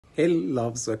Hey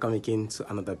loves, welcome again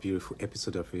to another beautiful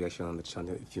episode of Reaction on the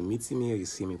channel. If you're meeting me or you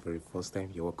see me for the first time,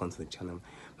 you're welcome to the channel.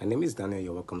 My name is Daniel,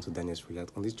 you're welcome to Daniel's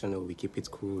React. On this channel, we keep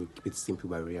it cool, we keep it simple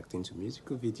by reacting to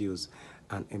musical videos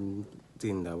and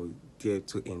anything that will dare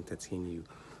to entertain you.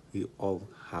 We all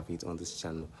have it on this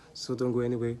channel. So don't go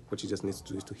anywhere. What you just need to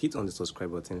do is to hit on the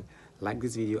subscribe button, like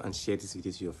this video, and share this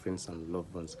video to your friends and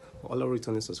loved ones. For all our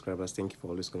returning subscribers, thank you for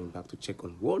always coming back to check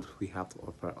on what we have to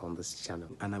offer on this channel.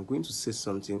 And I'm going to say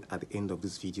something at the end of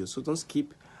this video, so don't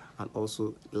skip, and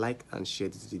also like and share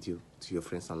this video to your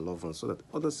friends and loved ones so that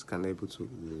others can be able to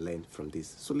learn from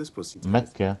this. So let's proceed.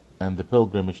 Mecca and the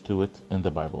pilgrimage to it in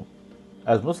the Bible.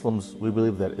 As Muslims, we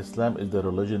believe that Islam is the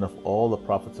religion of all the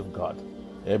prophets of God: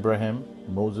 Abraham,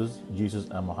 Moses, Jesus,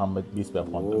 and Muhammad, peace be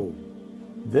upon them.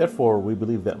 Therefore, we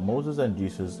believe that Moses and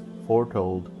Jesus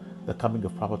foretold the coming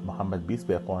of Prophet Muhammad, peace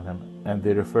be upon him, and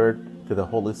they referred to the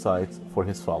holy sites for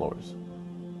his followers.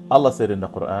 Allah said in the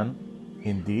Quran,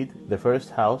 "Indeed, the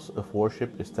first house of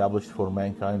worship established for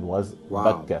mankind was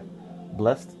Mecca,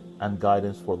 blessed and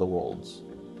guidance for the worlds."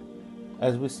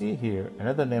 As we see here,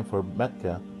 another name for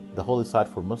Mecca, the holy site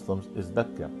for Muslims, is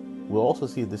Mecca. We'll also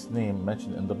see this name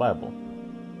mentioned in the Bible,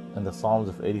 in the Psalms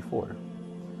of 84.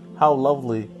 How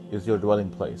lovely is your dwelling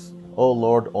place, O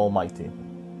Lord Almighty!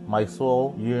 My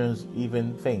soul yearns,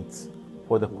 even faints,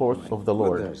 for the courts of the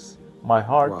Lord. My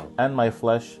heart and my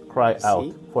flesh cry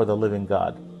out for the living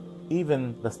God.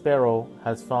 Even the sparrow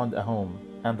has found a home,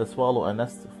 and the swallow a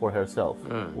nest for herself,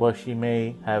 where she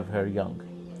may have her young.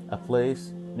 A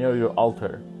place near your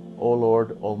altar, O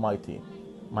Lord Almighty,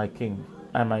 my King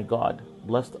and my God.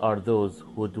 Blessed are those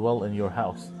who dwell in your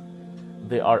house.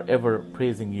 They are ever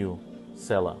praising you,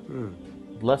 Selah.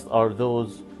 Blessed are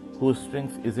those whose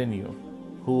strength is in you,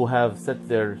 who have set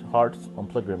their hearts on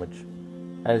pilgrimage,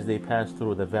 as they pass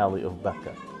through the valley of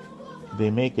Mecca. They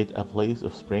make it a place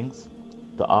of springs.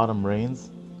 The autumn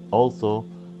rains also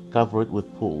cover it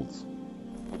with pools.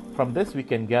 From this we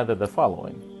can gather the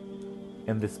following.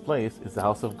 In this place is the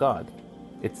house of God.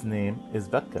 Its name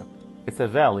is Mecca. It's a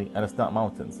valley and it's not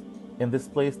mountains. In this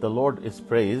place the Lord is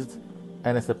praised,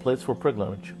 and it's a place for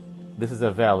pilgrimage. This is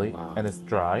a valley and it's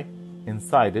dry.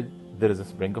 Inside it there is a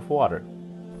spring of water.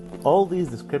 All these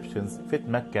descriptions fit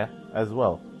Mecca as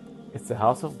well. It's the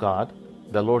house of God,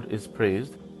 the Lord is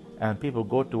praised, and people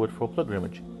go to it for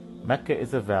pilgrimage. Mecca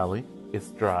is a valley, it's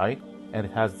dry, and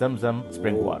it has Zamzam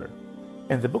spring water.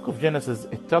 In the book of Genesis,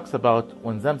 it talks about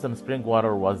when Zamzam spring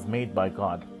water was made by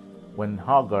God, when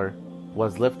Hagar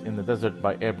was left in the desert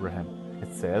by Abraham.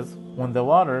 It says, when the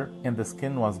water in the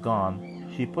skin was gone,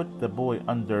 she put the boy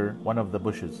under one of the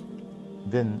bushes.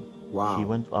 Then she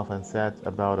went off and sat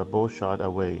about a bow shot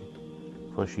away,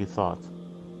 for she thought,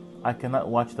 I cannot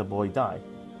watch the boy die.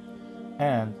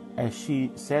 And as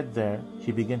she sat there,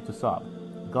 she began to sob.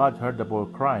 God heard the boy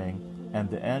crying, and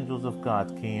the angels of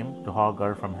God came to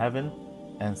Hagar from heaven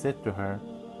and said to her,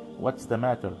 What's the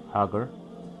matter, Hagar?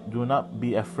 Do not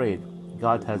be afraid.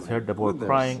 God has heard the boy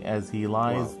crying as he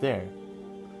lies there.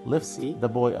 Lift the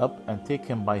boy up and take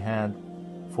him by hand,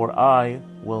 for I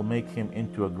will make him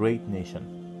into a great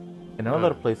nation. In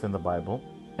another place in the Bible,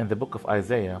 in the book of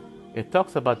Isaiah, it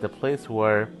talks about the place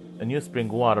where a new spring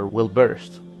water will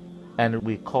burst, and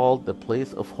we call the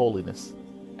place of holiness.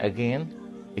 Again,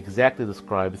 exactly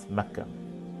describes Mecca.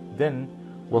 Then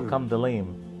will come the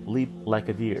lame, leap like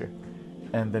a deer,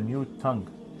 and the mute tongue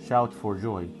shout for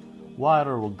joy.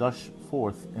 Water will gush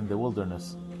forth in the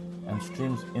wilderness, and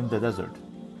streams in the desert.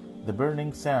 The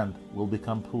burning sand will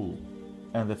become pool,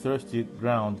 and the thirsty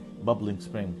ground bubbling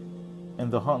spring.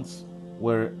 In the haunts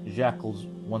where jackals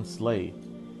once lay,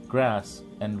 grass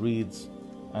and reeds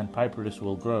and cypress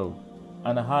will grow,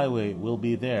 and a highway will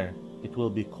be there. It will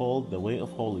be called the way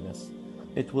of holiness.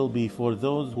 It will be for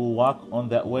those who walk on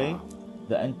that way.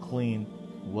 The unclean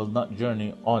will not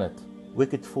journey on it.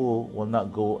 Wicked fool will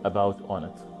not go about on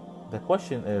it. The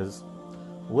question is,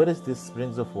 where is this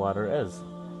springs of water is?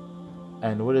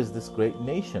 And where is this great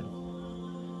nation?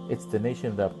 It's the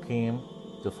nation that came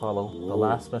to follow the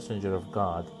last messenger of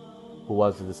God, who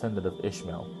was a descendant of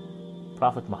Ishmael,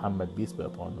 Prophet Muhammad, peace be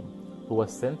upon him, who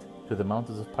was sent to the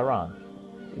mountains of Paran,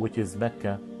 which is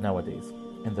Mecca nowadays.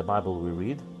 In the Bible we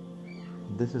read,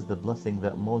 this is the blessing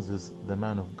that Moses, the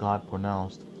man of God,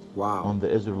 pronounced on the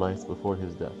Israelites before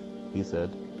his death. He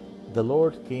said, The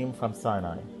Lord came from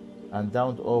Sinai and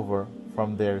down over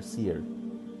from their seer.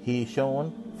 He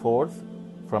shone forth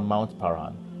from Mount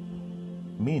Paran.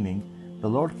 Meaning, the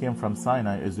Lord came from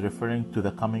Sinai is referring to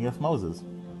the coming of Moses,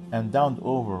 and down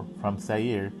over from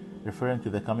Seir referring to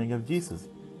the coming of Jesus,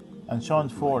 and shone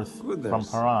forth from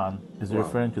Paran is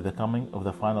referring to the coming of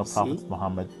the final prophet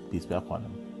Muhammad, peace be upon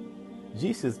him.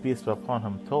 Jesus, peace be upon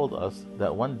him, told us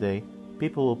that one day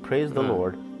people will praise the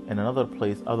Lord in another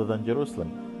place other than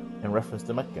Jerusalem, in reference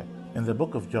to Mecca. In the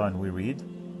book of John we read,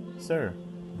 "Sir,"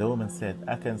 the woman said,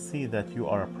 "I can see that you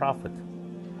are a prophet.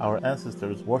 Our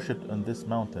ancestors worshipped on this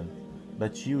mountain,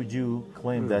 but you Jew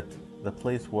claim that the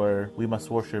place where we must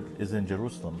worship is in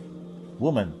Jerusalem."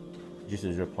 "Woman,"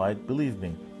 Jesus replied, "believe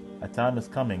me, a time is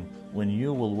coming when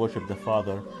you will worship the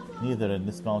Father neither in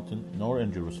this mountain nor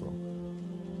in Jerusalem."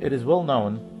 It is well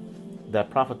known that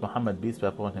Prophet Muhammad, peace be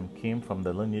upon him, came from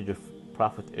the lineage of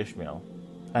Prophet Ishmael,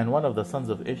 and one of the sons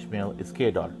of Ishmael is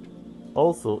Kedar.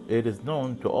 Also, it is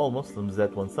known to all Muslims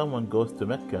that when someone goes to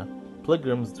Mecca,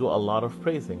 pilgrims do a lot of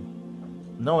praising.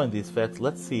 Knowing these facts,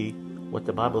 let's see what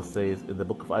the Bible says in the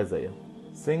book of Isaiah.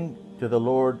 "Sing to the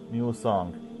Lord new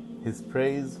song, his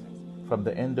praise from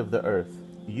the end of the earth,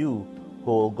 you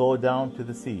who will go down to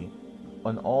the sea,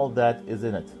 on all that is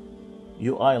in it,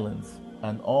 you islands,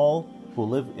 and all who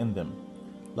live in them.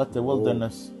 Let the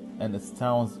wilderness and its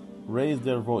towns raise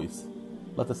their voice.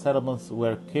 Let the settlements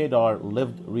where Kedar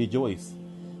lived rejoice.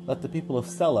 Let the people of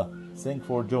Sela sing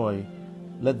for joy.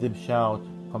 Let them shout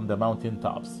from the mountain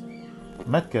tops."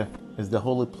 Mecca is the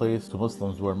holy place to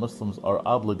Muslims, where Muslims are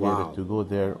obligated to go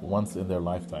there once in their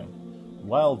lifetime.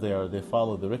 While there, they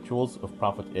follow the rituals of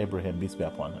Prophet Abraham, peace be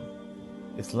upon him.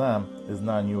 Islam is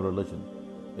not a new religion.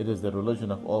 It is the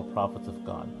religion of all prophets of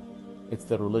God. It's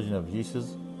the religion of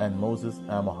Jesus and Moses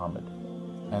and Muhammad.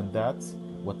 And that's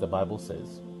what the Bible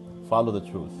says. Follow the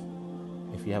truth.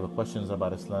 If you have questions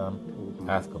about Islam,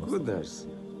 ask a Muslim. Goodness.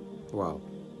 Wow.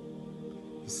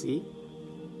 You see?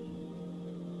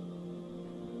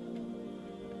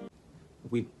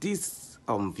 With this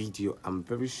video, I'm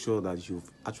very sure that you've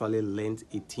actually learned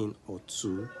a thing or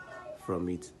two from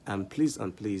it. And please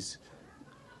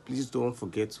don't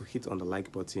forget to hit on the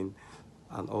like button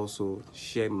and also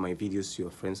share my videos to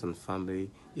your friends and family.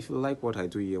 If you like what I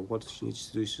do here, what you need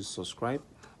to do is to subscribe,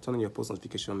 turn on your post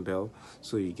notification bell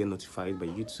so you get notified by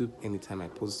YouTube anytime I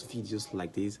post videos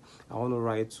like this. I want to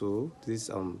write to this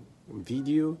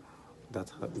video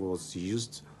that was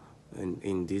used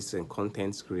in this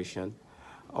content creation.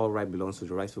 All right belongs to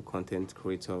the rightful content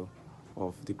creator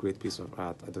of the great piece of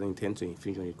art. I don't intend to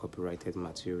infringe on your copyrighted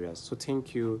materials. So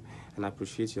thank you, and I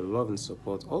appreciate your love and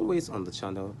support always on the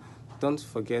channel. Don't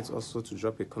forget also to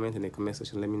drop a comment in the comment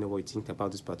section. Let me know what you think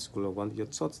about this particular one. Your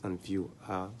thoughts and view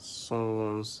are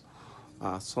someone's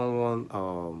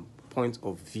point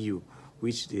of view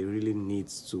which they really need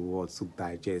to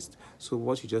digest. So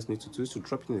what you just need to do is to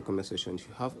drop it in the comment section. If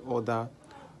you have other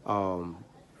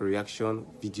reaction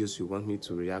videos you want me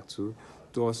to react to,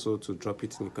 do also to drop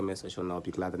it in the comment section. I'll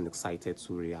be glad and excited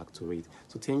to react to it.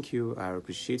 So thank you. I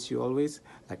appreciate you always,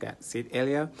 like I said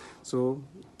earlier. So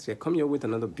I come here with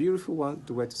another beautiful one.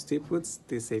 Do well to stay put,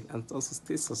 stay safe, and also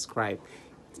stay subscribed.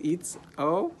 It's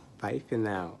all. Bye for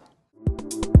now.